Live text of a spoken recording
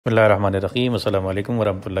बिस्मिल्लाहिर्रहमानिर्रहीम अस्सलामु अलैकुम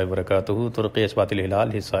वरहमतुल्लाहि वबरकातुहू। तुर्क़ इस्बातिल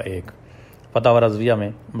हिलाल हिस्सा 1 फतवा रज़विया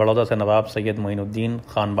में बड़ौदा से नवाब सैयद मोइनुद्दीन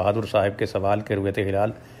खान बहादुर साहब के सवाल के रुयत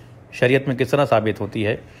हिलाल शरीयत में किस तरह साबित होती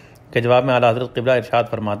है के जवाब में आला हज़रत क़िबला इरशाद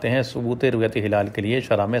फरमाते हैं, सबूत रुयत हिलाल के लिए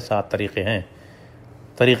शरअ में 7 तरीक़े हैं।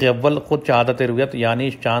 तरीक़ अव्वल, ख़ुद शहादत रुयत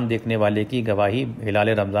यानी चाँद देखने वाले की गवाही हिलाल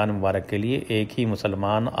रमज़ान मुबारक के लिए एक ही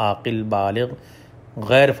मुसलमान आक़िल बालिग़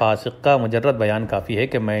गैर फासिक का मुजर्रद बयान काफ़ी है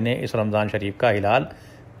कि मैंने इस रमज़ान शरीफ का हिलाल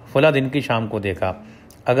फला दिन की शाम को देखा,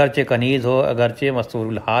 अगरचे कनीज़ हो, अगरचे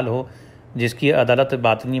मस्तूरुल हाल हो, जिसकी अदालत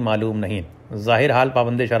बातनी मालूम नहीं, ज़ाहिर हाल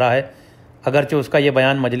पाबंद शरअ है, अगरचे उसका ये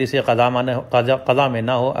बयान मजलिस क़ज़ा में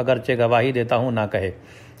ना हो, अगरचे गवाही देता हूँ ना कहे,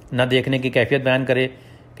 न देखने की कैफियत बयान करे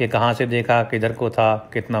कि कहाँ से देखा, किधर को था,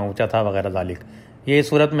 कितना ऊँचा था वगैरह ज़ालिक। ये इस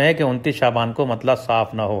सूरत में है कि 29 शाबान को मतला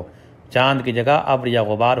साफ़ ना हो, चाँद की जगह अब्र या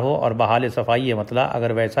गुबार हो, और बहाल सफ़ाई ये मतला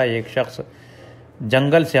अगर वैसा एक शख्स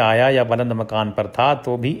जंगल से आया या बुलंद मकान पर था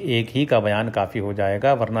तो भी एक ही का बयान काफ़ी हो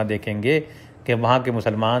जाएगा, वरना देखेंगे कि वहाँ के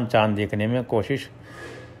मुसलमान चाँद देखने में कोशिश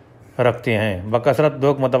रखते हैं, बकसरत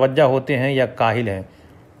लोग मुतवज्जा होते हैं या काहिल हैं,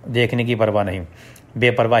 देखने की परवाह नहीं।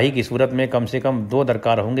 बेपरवाही की सूरत में कम से कम 2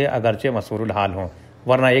 दरकार होंगे, अगरचे मसरूल हाल हों,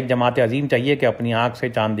 वरना एक जमात अजीम चाहिए कि अपनी आँख से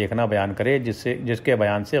चाँद देखना बयान करे, जिसके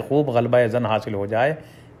बयान से खूब गलबा ज़न हासिल हो जाए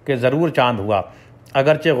कि ज़रूर चाँद हुआ,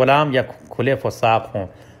 अगरचे ग़ुलाम या खुले फसाक हों।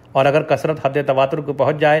 और अगर कसरत हद तवातुर को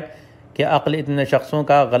पहुँच जाए कि अक्ल इतने शख्सों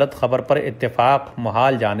का गलत ख़बर पर इत्तेफाक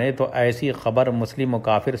मुहाल जाने तो ऐसी ख़बर मुस्लिम व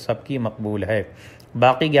काफिर सबकी मकबूल है।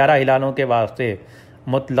 बाकी 11 हिलालों के वास्ते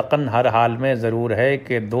मुतलक़न हर हाल में ज़रूर है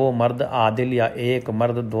कि 2 मर्द आदिल या 1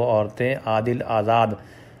 मर्द 2 औरतें आदिल आज़ाद,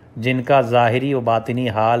 जिनका ज़ाहिरी व बातिनी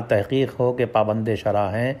हाल तहक़ीक़ हो कि पाबंद शरअ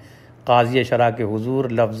हैं, काज़ी शरअ के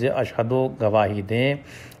हुज़ूर लफ्ज़ अशहदो गवाही दें,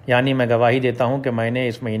 यानी मैं गवाही देता हूँ कि मैंने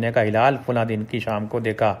इस महीने का हिलाल फला दिन की शाम को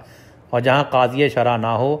देखा। और जहाँ काज़ी शरअ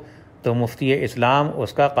ना हो तो मुफ्ती इस्लाम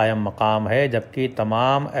उसका कायम मकाम है, जबकि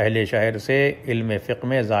तमाम अहले शहर से इल्म फ़िक़्ह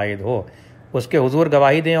में ज़ाहिद हो, उसके हुज़ूर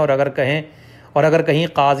गवाही दें। और अगर कहीं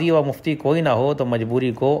काज़ी व मुफ्ती कोई ना हो तो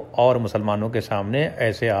मजबूरी को और मुसलमानों के सामने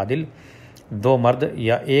ऐसे आदिल 2 मर्द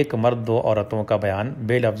या 1 मर्द 2 औरतों का बयान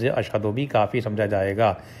बेलफ्ज़ अशहदो भी काफ़ी समझा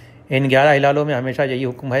जाएगा। इन 11 हिलालों में हमेशा यही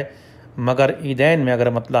हुक्म है, मगर ईदैन में अगर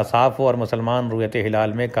मतला साफ़ हो और मुसलमान रुयत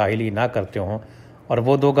हिलाल में काहिली ना करते हों और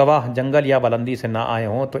वो 2 गवाह जंगल या बुलंदी से ना आए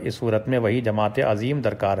हों तो इस सूरत में वही जमात अजीम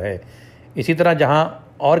दरकार है। इसी तरह जहाँ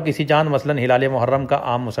और किसी चाँद मसलन हिलाल मुहर्रम का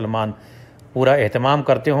आम मुसलमान पूरा एहतमाम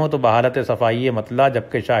करते हों तो बहालत सफ़ाई मतला,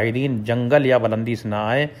 जबकि शाहिदीन जंगल या बुलंदी से ना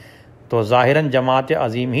आएँ तो ज़ाहिरन जमात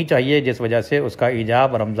अजीम ही चाहिए, जिस वजह से उसका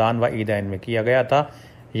ईजाब रमज़ान व ईदैन में किया गया था,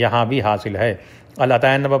 यहाँ भी हासिल है।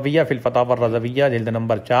 अल-अताया नबविया फ़िल फ़तावा रज़विया जिल्द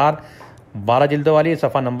नंबर 4 12 जिल्दों वाली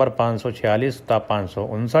सफ़ा नंबर 546 ता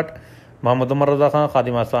 559। मोहम्मद उमर रज़ा खान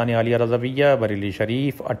खादिम सानी आलिया रज़विया बरेली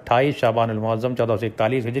शरीफ 28 शाबान अल मुअज़्ज़म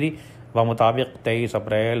 1441 हिजरी व मुताबिक 23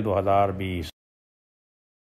 अप्रैल 2020।